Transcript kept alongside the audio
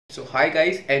So hi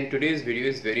guys, and today's video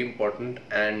is very important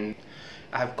and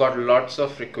I've got lots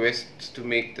of requests to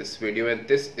make this video, and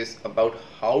this is about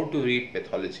how to read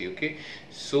pathology. Okay,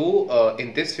 so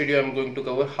in this video I'm going to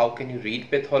cover how can you read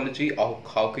pathology,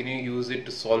 how can you use it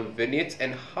to solve vignettes,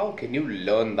 and how can you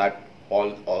learn that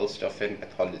all stuff in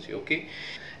pathology. Okay,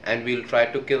 and we'll try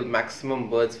to kill maximum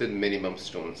birds with minimum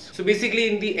stones. So basically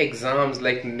in the exams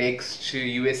like next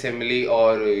USMLE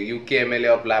or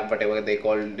UKMLA or PLAB, whatever they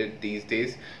called it these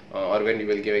days, or when you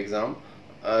will give exam,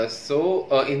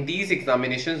 in these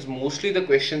examinations mostly the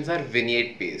questions are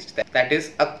vignette based. That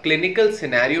is, a clinical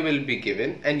scenario will be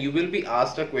given and you will be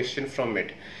asked a question from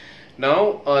it.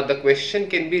 Now the question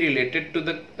can be related to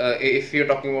the if you're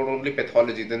talking about only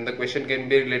pathology, then the question can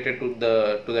be related to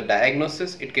the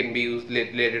diagnosis. It can be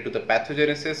related to the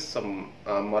pathogenesis, some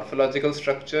morphological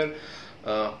structure,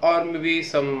 or maybe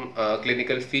some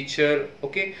clinical feature.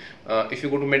 Okay, if you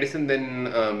go to medicine, then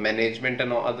management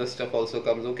and all other stuff also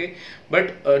comes. Okay,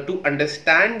 but to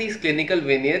understand these clinical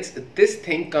vignettes, this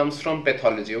thing comes from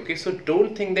pathology. Okay, so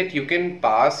don't think that you can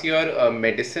pass your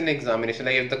medicine examination,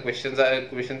 like if the questions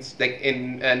like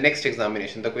in next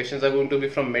examination the questions are going to be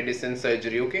from medicine,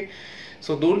 surgery. Okay,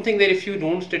 so don't think that if you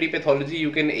don't study pathology you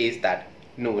can ace that.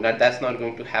 No, that's not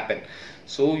going to happen.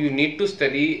 So you need to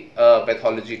study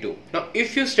pathology too. Now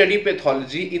if you study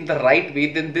pathology in the right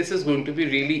way, then this is going to be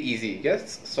really easy.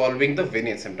 Yes, solving the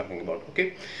vignettes I'm talking about.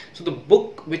 Okay, so the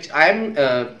book which I'm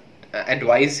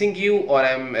advising you or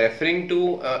I'm referring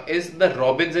to is the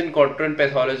Robbins and Cotran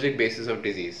Pathologic Basis of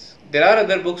Disease. There are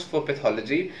other books for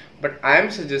pathology, but I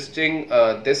am suggesting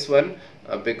this one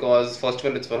because first of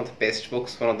all it's one of the best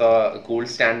books, one of the gold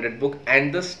standard book,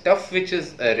 and the stuff which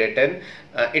is written,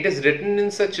 it is written in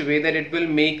such a way that it will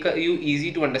make you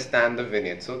easy to understand the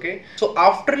vignettes. Okay, so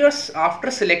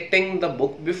after selecting the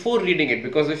book, before reading it,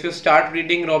 because if you start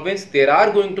reading Robbins, there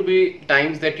are going to be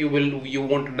times that you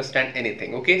won't understand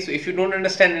anything. Okay, so if you don't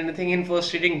understand anything in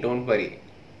first reading, don't worry,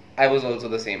 I was also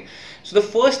the same. So the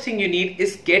first thing you need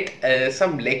is get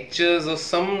some lectures or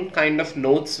some kind of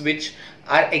notes which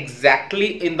are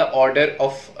exactly in the order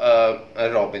of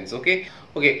Robbins. Okay,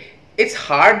 it's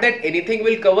hard that anything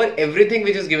will cover everything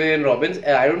which is given in Robbins.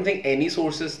 I don't think any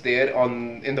sources there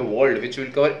in the world which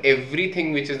will cover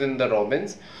everything which is in the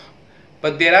Robbins,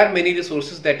 but there are many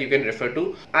resources that you can refer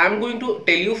to. I'm going to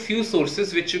tell you few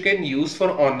sources which you can use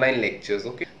for online lectures.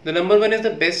 Okay, the number one is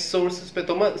the best source is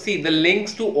Pathoma. See, the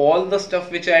links to all the stuff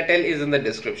which I tell is in the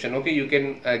description. Okay, you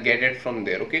can get it from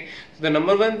there. Okay, so the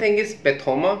number one thing is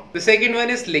Pathoma. The second one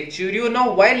is Lecturio.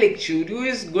 Now why Lecturio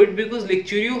is good? Because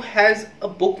Lecturio has a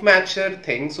book matcher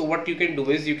thing. So what you can do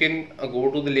is you can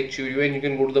go to the Lecturio and you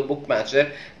can go to the book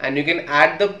matcher and you can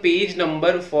add the page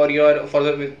number for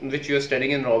the which you are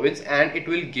studying in Robbins, and it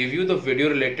will give you the video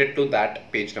related to that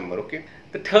page number. Okay,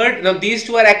 the third, now these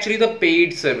two are actually the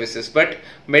paid services, but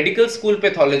medical school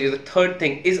pathology, the third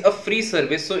thing, is a free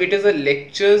service. So it is a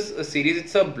lectures series,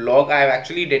 it's a blog. I have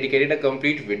actually dedicated a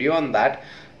complete video on that.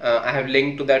 I have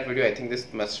linked to that video. I think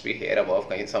this must be here above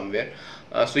kind somewhere.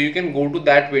 So you can go to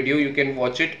that video, you can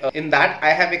watch it. In that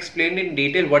I have explained in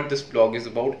detail what this blog is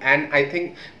about, and I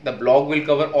think the blog will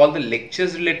cover all the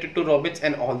lectures related to Robbins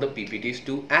and all the PPTs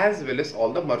too, as well as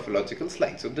all the morphological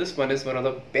slides. So this one is one of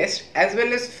the best as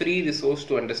well as free resource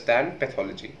to understand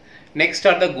pathology. Next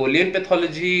are the Golian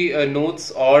pathology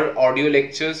notes or audio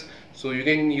lectures. So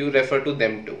you refer to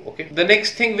them too. Okay, the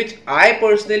next thing which I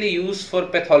personally use for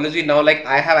pathology now, like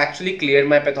I have actually cleared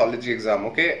my pathology exam.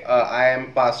 Okay, I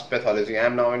am past pathology. I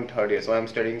am now in third year, so I am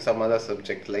studying some other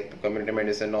subject like community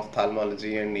medicine,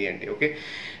 ophthalmology and ENT. Okay,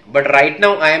 but right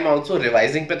now I am also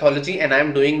revising pathology, and I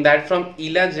am doing that from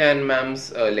Ila Jan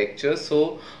ma'am's lectures.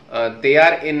 So they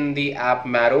are in the app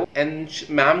Marrow, and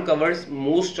ma'am covers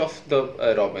most of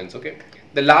the Robbins. Okay,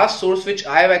 the last source which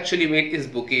I have actually made is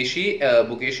Bukeshi,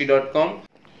 bukeshi.com.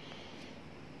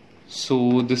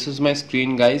 So this is my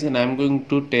screen, guys, and I'm going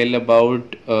to tell about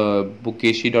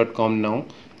bukeshi.com now.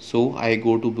 So I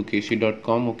go to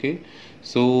bukeshi.com. Okay,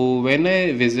 so when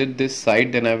I visit this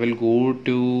site, then I will go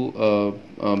to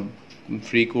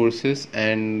free courses,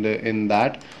 and in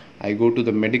that I go to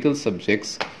the medical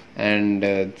subjects,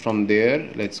 and from there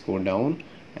let's go down,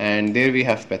 and there we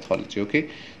have pathology. Okay,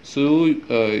 so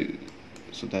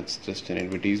that's just an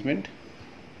advertisement.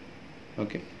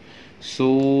 Okay,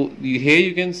 so here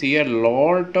you can see a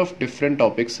lot of different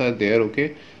topics are there.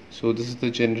 Okay, so this is the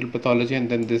general pathology, and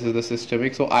then this is the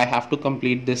systemic. So I have to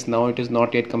complete this now. It is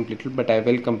not yet completed, but I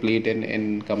will complete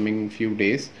in coming few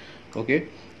days. Okay,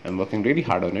 I'm working really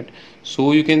hard on it.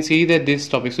 So you can see that this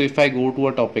topic, so if I go to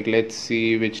a topic, let's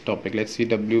see which topic, let's see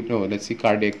let's see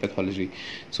cardiac pathology.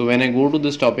 So when I go to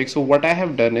this topic, so what I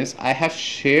have done is I have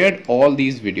shared all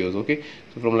these videos, okay,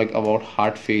 so from like about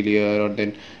heart failure, or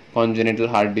then congenital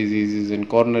heart diseases and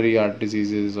coronary heart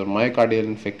diseases, or myocardial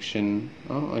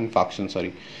infarction,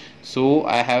 sorry. So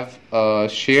I have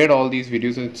shared all these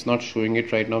videos. It's not showing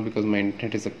it right now because my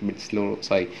internet is a bit slow,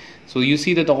 sorry. So you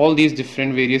see that all these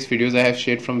different various videos I have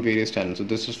shared from various channels. So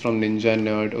this is from Ninja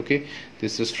Nerd, okay,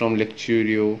 this is from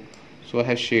Lecturio. So I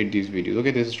have shared these videos,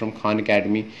 okay, this is from Khan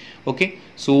Academy, okay.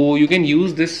 So you can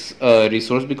use this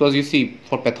resource, because you see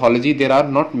for pathology there are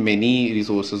not many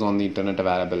resources on the internet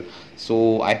available.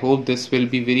 So I hope this will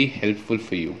be very helpful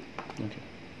for you, okay.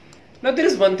 Now there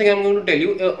is one thing I'm going to tell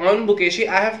you, on Bukeshi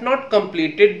I have not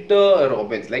completed the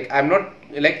Robbins, like I'm not,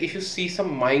 like if you see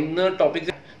some minor topics,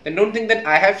 then don't think that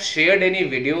I have shared any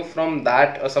video from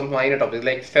that or some minor topics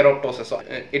like ferroptosis. So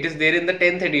it is there in the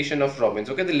 10th edition of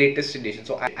Robbins, okay, the latest edition.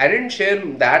 So I didn't share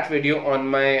that video on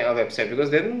my website,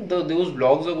 because then those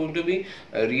blogs are going to be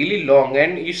really long,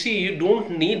 and you see you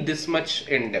don't need this much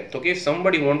in depth, okay. If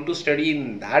somebody want to study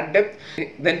in that depth,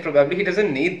 then probably he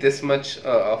doesn't need this much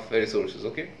of resources,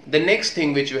 okay. The next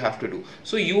thing which you have to do,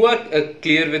 so you are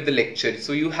clear with the lecture,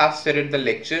 so you have studied the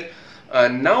lecture.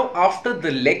 Now after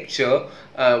the lecture,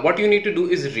 what you need to do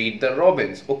is read the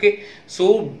Robbins, okay.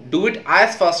 So do it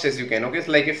as fast as you can, okay.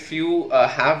 So like if you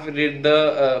have read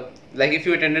the like if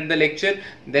you attended the lecture,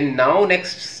 then now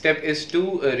next step is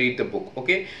to read the book,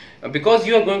 okay, because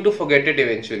you are going to forget it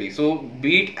eventually. So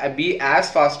be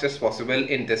as fast as possible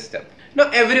in this step. Now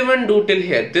everyone do till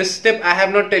here. This step I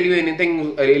have not tell you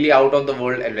anything really out of the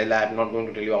world, and well, I am not going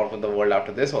to tell you out of the world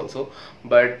after this also,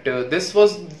 but this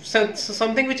was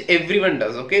something which everyone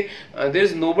does, okay. There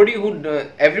is nobody who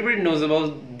everybody knows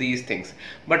about these things,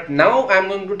 but now I am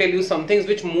going to tell you some things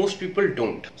which most people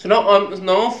don't. So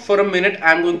now for a minute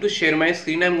I am going to share my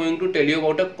screen. I am going to tell you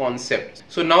about a concept.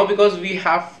 So now because we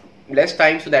have less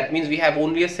time, so that means we have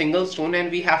only a single stone,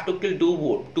 and we have to kill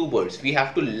two birds. We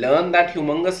have to learn that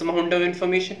humongous amount of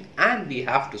information, and we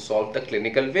have to solve the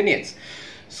clinical vignettes.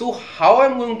 So how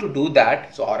I'm going to do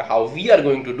that, or how we are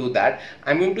going to do that,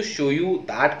 I'm going to show you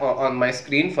that on my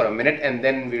screen for a minute, and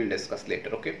then we'll discuss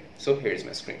later, okay. So here's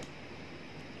my screen.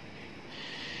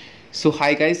 So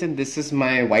hi guys, and this is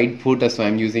my whiteboard. So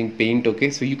I'm using paint, okay.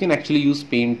 So you can actually use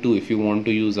paint too if you want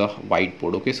to use a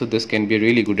whiteboard, okay. So this can be a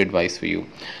really good advice for you.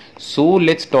 So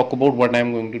let's talk about what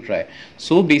I'm going to try.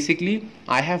 So basically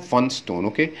I have one stone,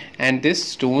 okay, and this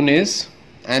stone is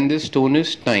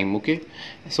time, okay.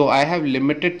 So I have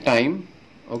limited time,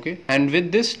 okay, and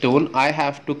with this stone I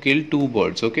have to kill two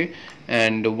birds, okay.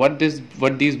 And what these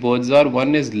birds are,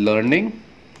 one is learning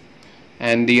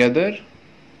and the other,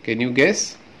 can you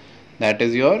guess? That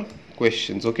is your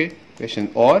questions, okay,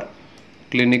 question or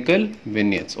clinical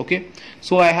vignettes, okay.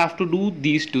 So I have to do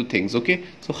these two things, okay.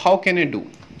 So how can I do?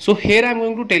 So here I'm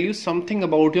going to tell you something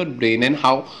about your brain and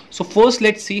how. So first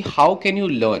let's see how can you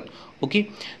learn,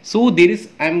 okay. So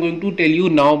I'm going to tell you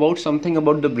now about something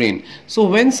about the brain. So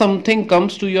when something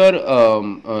comes to your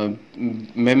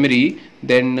memory,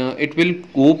 then it will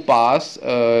go pass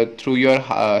through your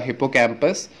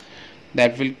hippocampus.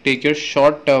 That will take your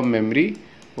short-term memory,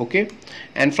 okay,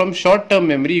 and from short-term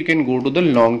memory you can go to the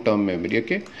long-term memory,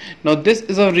 okay. Now this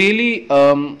is a really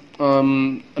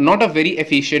not a very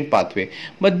efficient pathway,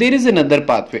 but there is another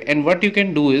pathway, and what you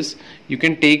can do is you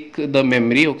can take the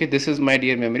memory, okay, this is my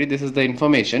dear memory, this is the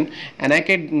information, and I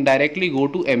can directly go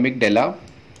to amygdala,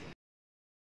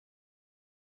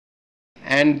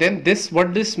 and then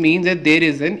what this means that there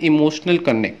is an emotional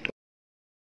connect,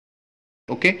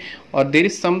 okay, or there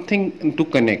is something to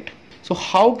connect. So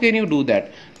how can you do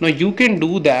that? Now you can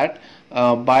do that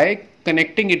by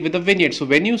connecting it with a vignette. So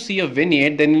when you see a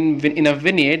vignette, then in a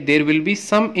vignette there will be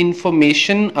some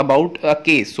information about a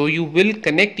case. So you will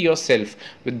connect yourself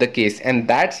with the case, and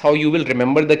that's how you will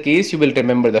remember the case. You will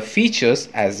remember the features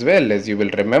as well as you will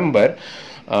remember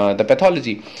the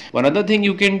pathology. One other thing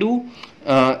you can do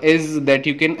is that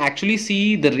you can actually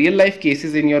see the real life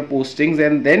cases in your postings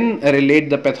and then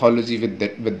relate the pathology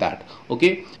with that,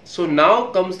 okay. So now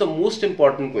comes the most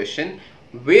important question,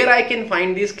 where I can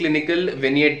find these clinical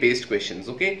vignette based questions,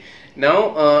 okay.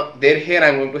 Now here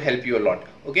I'm going to help you a lot,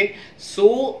 okay.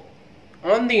 So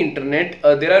on the internet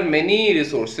there are many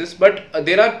resources, but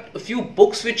there are a few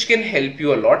books which can help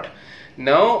you a lot.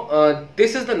 Now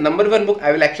this is the number one book.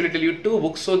 I will actually tell you two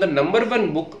books. So the number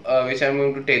one book which I am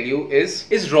going to tell you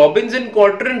is Robinson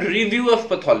Cotran Review of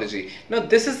Pathology. Now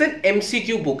this is an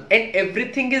MCQ book and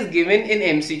everything is given in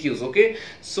MCQs. Okay,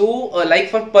 so like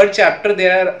for per chapter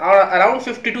there are around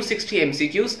 50 to 60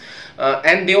 MCQs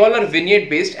and they all are vignette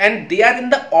based and they are in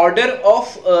the order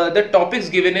of the topics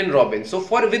given in Robin. So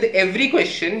for with every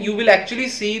question you will actually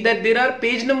see that there are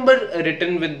page number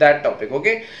written with that topic.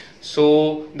 Okay,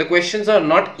 so the questions are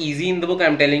not easy in the book.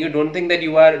 I'm telling you, don't think that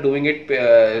you are doing it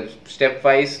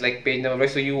stepwise, like page number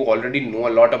wise, so you already know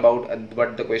a lot about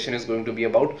what the question is going to be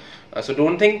about. So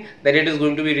don't think that it is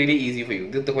going to be really easy for you.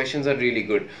 The questions are really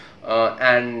good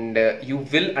and you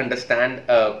will understand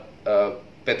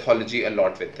pathology a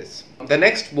lot with this. The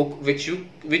next book which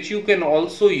you can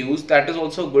also use, that is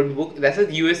also a good book, that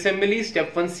is USMLE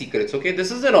Step 1 Secrets. Okay,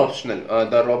 this is an optional.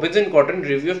 The Robinson Cotran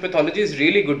Review of Pathology is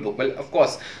really good book. Well, of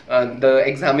course the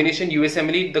examination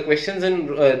USMLE, the questions in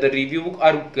the review book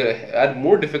are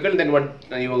more difficult than what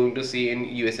you are going to see in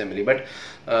USMLE, but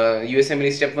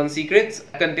USMLE Step 1 Secrets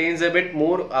contains a bit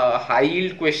more high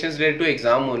yield questions related to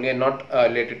exam only and not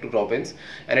related to Robbins,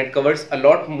 and it covers a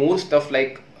lot more stuff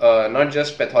like not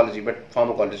just pathology but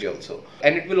pharmacology also,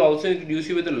 and it will also introduce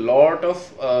you with a lot of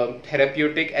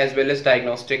therapeutic as well as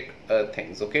diagnostic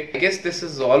things. Okay, I guess this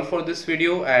is all for this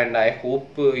video and I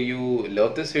hope you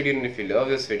love this video, and if you love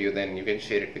this video then you can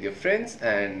share it with your friends,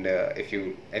 and if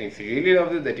you really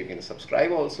love it, that you can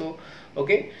subscribe also.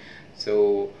 Okay,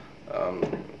 so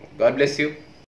God bless you.